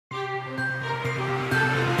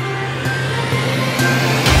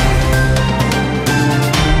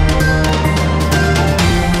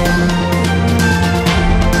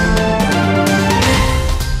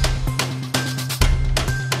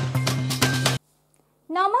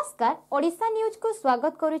नमस्कार ओडिशा न्यूज को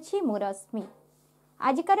स्वागत करुछि मु रश्मि।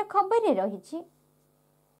 आजिकार खबर रे रहिछि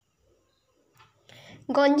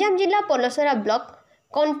गंजाम जिला पलसरा ब्लॉक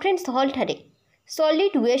कॉन्फ्रेंस हॉल ठारे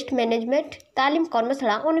सॉलिड वेस्ट मैनेजमेंट तालीम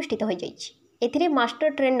कर्मशाला अनुष्ठित हो जाइछि। एथिरे मास्टर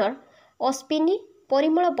ट्रेनर अश्विनी,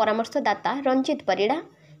 परिमल परामर्शदाता रंजित परिड़ा,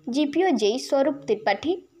 जीपीओ जेई स्वरूप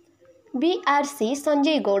Tripathi, BRC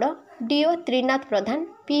Sanjay Gaur, do Trinath Pradhan,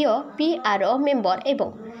 PO PRO member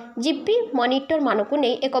एवं जीपी मॉनिटर मानकु नै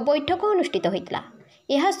एक बैठक अनुष्ठित होइतला।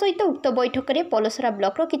 यह सहित उक्त बैठक में पलसरा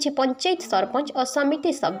ब्लॉक किछि पंचायत सरपंच और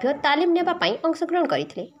समिति सभ्य तालीम नेबा पई अंशग्रहण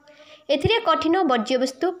करथिले। एथिरे कठिन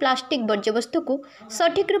वर्ज्यवस्तु प्लास्टिक वर्ज्यवस्तु को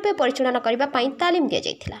सठिक रूपे परिचालन करबा पई तालीम दिया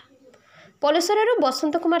जायथिला। पलसरारू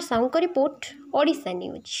बसंत कुमार साहू को रिपोर्ट, ओडिशा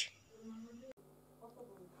न्यूज।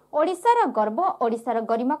 ओडिशार गर्व, ओडिशार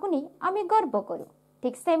गरिमा को नहीं आमे गर्व करू।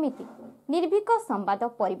 ठीक सेमिति निर्भीक संवाद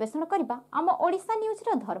परिवेषण करबा आम ओडिशा न्यूज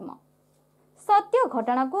रो धर्म। सत्य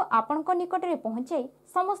घटना को आपण निकट में पहुंचाई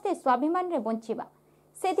समस्ते स्वाभिमान रे बंचिबा,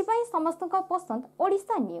 सेथिपाई समस्त पसंद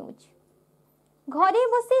ओडिशा न्यूज। घरे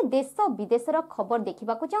बसी देश विदेशर खबर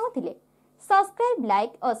देखा चाहूले सब्सक्राइब,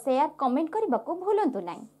 लाइक और शेयर कमेंट करने को भूलंतु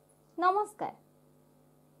नहीं। नमस्कार।